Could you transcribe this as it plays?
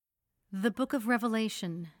The Book of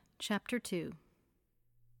Revelation, Chapter 2.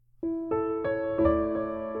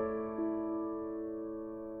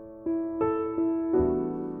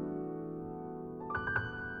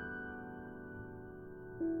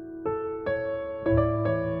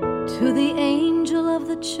 To the angel of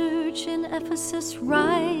the church in Ephesus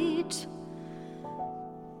write,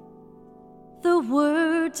 the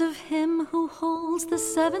words of him who holds the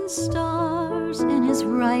 7 stars in his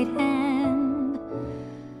right hand,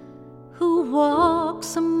 who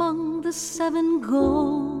walks among the 7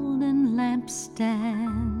 golden lampstands.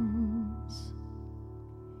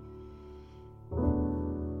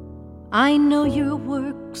 I know your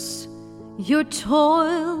works, your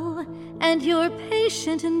toil, and your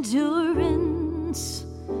patient endurance,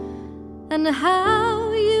 and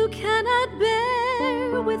how you cannot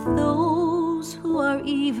bear with those who are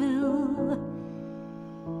evil,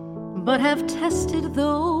 but have tested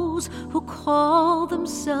those who call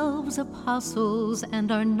themselves apostles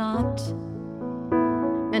and are not,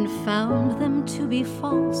 and found them to be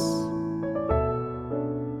false.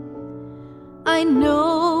 I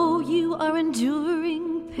know you are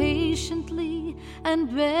enduring patiently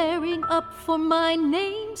and bearing up for my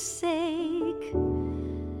name's sake,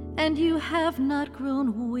 and you have not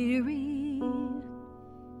grown weary.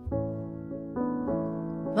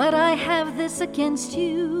 But I have this against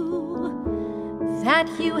you, that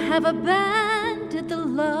you have abandoned the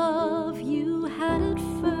love you had at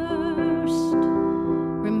first.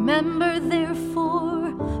 Remember,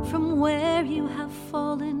 therefore, from where you have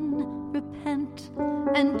fallen, repent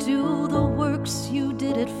and do the works you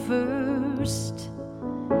did at first.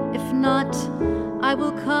 If not, I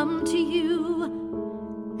will come to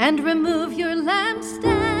you and remove your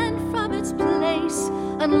lampstand from its place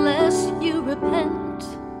unless you repent.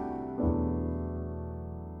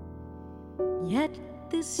 Yet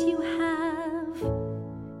this you have,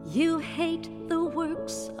 you hate the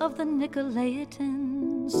works of the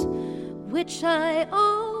Nicolaitans, which I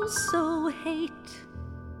also hate.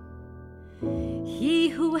 He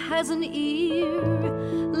who has an ear,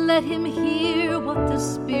 let him hear what the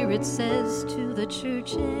Spirit says to the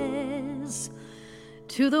churches.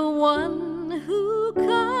 To the one who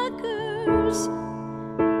conquers,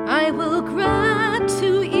 I will grant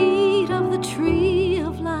to eat of the tree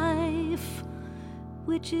of life,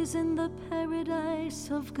 which is in the paradise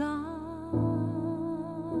of God.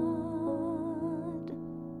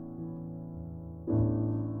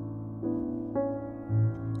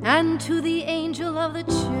 And to the angel of the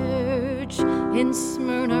church in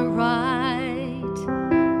Smyrna write,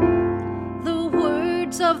 the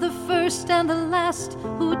words of the first and the last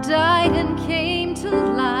who died and came to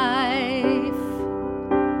life.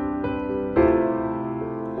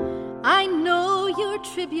 I know your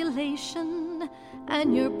tribulation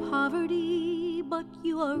and your poverty, but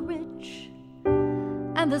you are rich,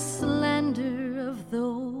 and the slander of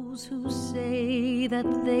those who say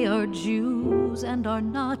that they are Jews and are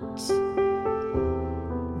not,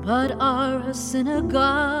 but are a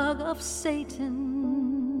synagogue of Satan.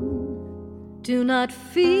 Do not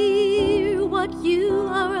fear what you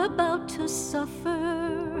are about to suffer.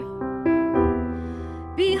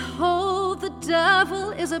 Behold, the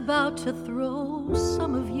devil is about to throw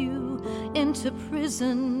some of you into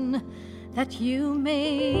prison, that you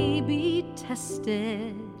may be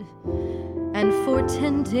tested. And for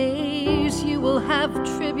 10 days you will have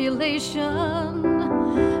tribulation.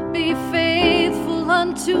 Be faithful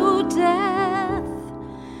unto death,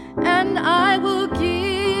 and I will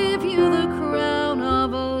give you the crown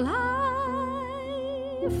of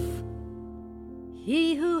life.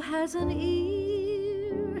 He who has an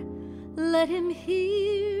ear, let him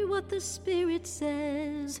hear what the Spirit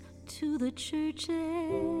says to the churches.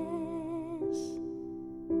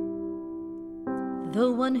 The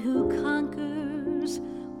one who conquers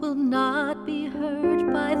will not be hurt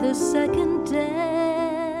by the second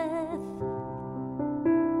death.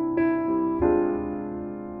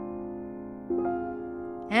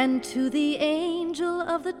 And to the angel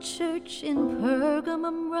of the church in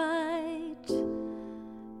Pergamum write,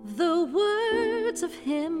 the words of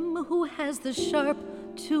him who has the sharp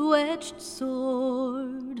 2-edged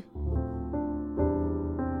sword.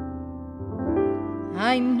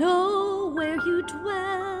 I know where you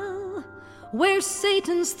dwell, where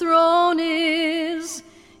Satan's throne is,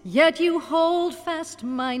 yet you hold fast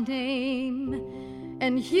my name,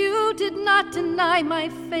 and you did not deny my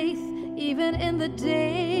faith even in the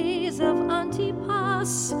days of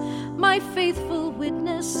Antipas, my faithful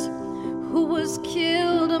witness, who was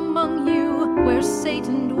killed among you where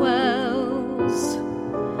Satan dwells.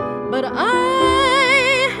 But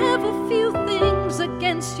I have a few things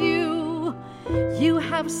against you. You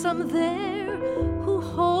have have some there who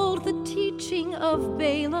hold the teaching of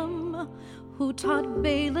Balaam, who taught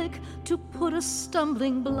Balak to put a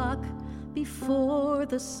stumbling block before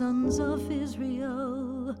the sons of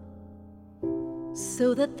Israel,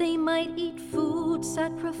 so that they might eat food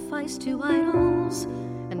sacrificed to idols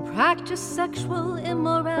and practice sexual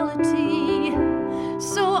immorality.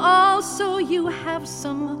 So also you have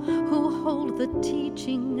some who hold the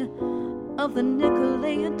teaching of the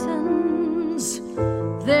Nicolaitans.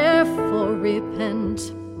 Therefore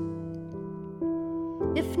repent.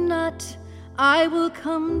 If not, I will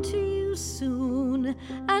come to you soon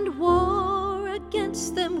and war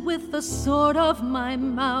against them with the sword of my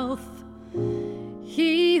mouth.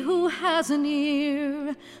 He who has an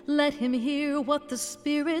ear, let him hear what the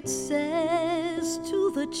Spirit says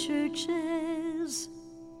to the churches.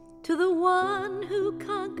 To the one who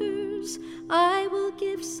conquers, I will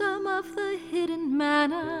give some of the hidden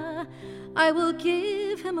manna. I will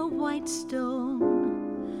give him a white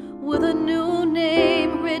stone with a new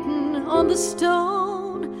name written on the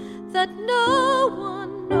stone that no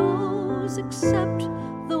one knows except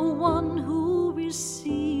the one who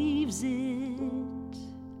receives it.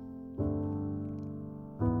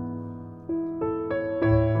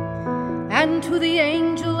 And to the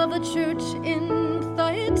angel of the church in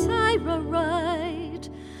Thyatira write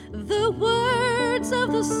the words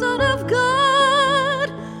of the Son of God,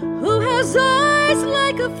 who has eyes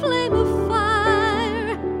like a flame of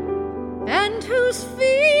fire, and whose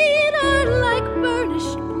feet are like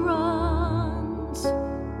burnished bronze.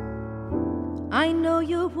 I know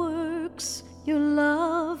your works, your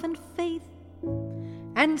love and faith,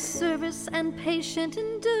 and service and patient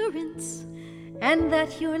endurance, and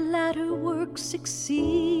that your latter works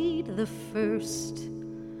exceed the first.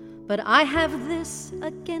 But I have this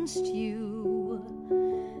against you,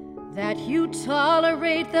 that you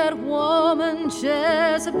tolerate that woman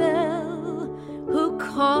Jezebel, who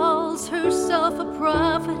calls herself a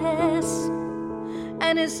prophetess,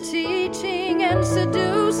 and is teaching and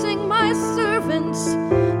seducing my servants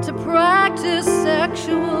to practice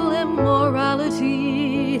sexual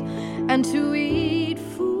immorality and to eat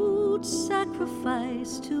food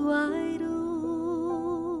sacrificed to idols.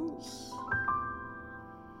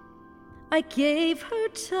 I gave her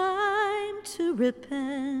time to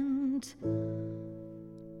repent,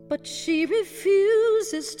 but she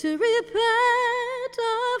refuses to repent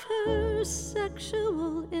of her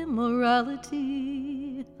sexual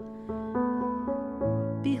immorality.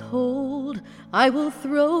 Behold, I will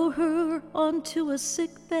throw her onto a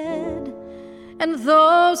sick bed, and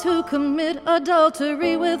those who commit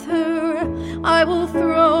adultery with her I will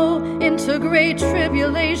throw into great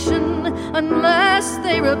tribulation unless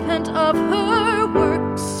they repent of her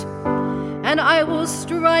works. And I will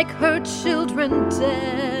strike her children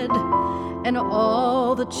dead, and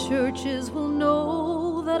all the churches will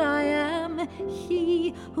know that I am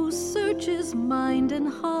he who searches mind and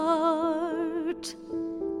heart.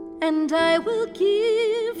 And I will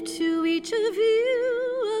give to each of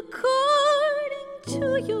you according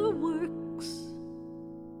to your works.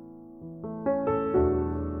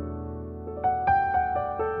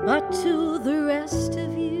 But to the rest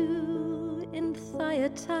of you in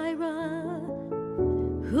Thyatira,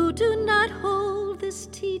 who do not hold this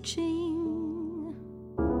teaching,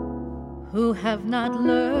 who have not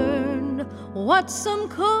learned what some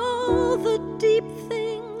call the deep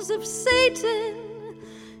things of Satan,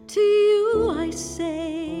 to you I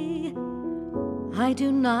say, I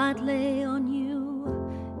do not lay on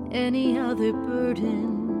you any other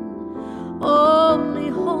burden. Only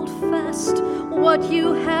hold fast what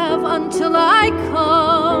you have until I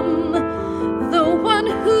come. The one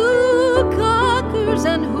who conquers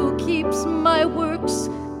and who keeps my works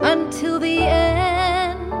until the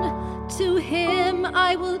end, to him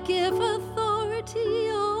I will give authority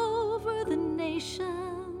over the nations,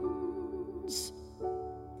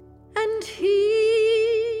 and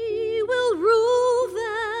he will rule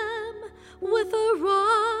them with a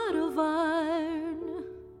rod of iron,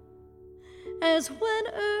 as when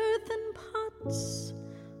earthen pots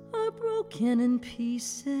are broken in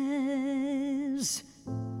pieces.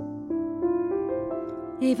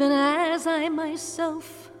 Even as I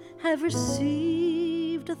myself have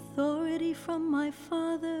received authority from my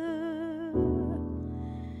Father,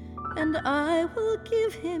 and I will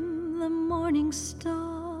give him the morning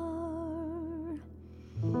star.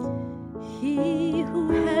 He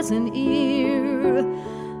who has an ear,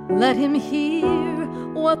 let him hear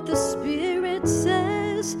what the Spirit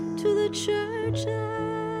says to the churches.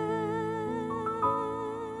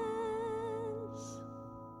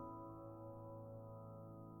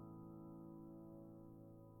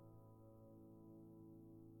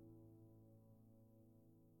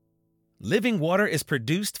 Living Water is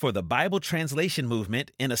produced for the Bible translation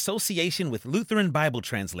movement in association with Lutheran Bible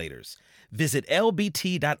Translators. Visit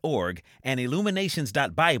lbt.org and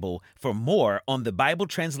illuminations.bible for more on the Bible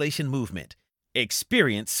translation movement.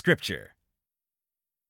 Experience Scripture.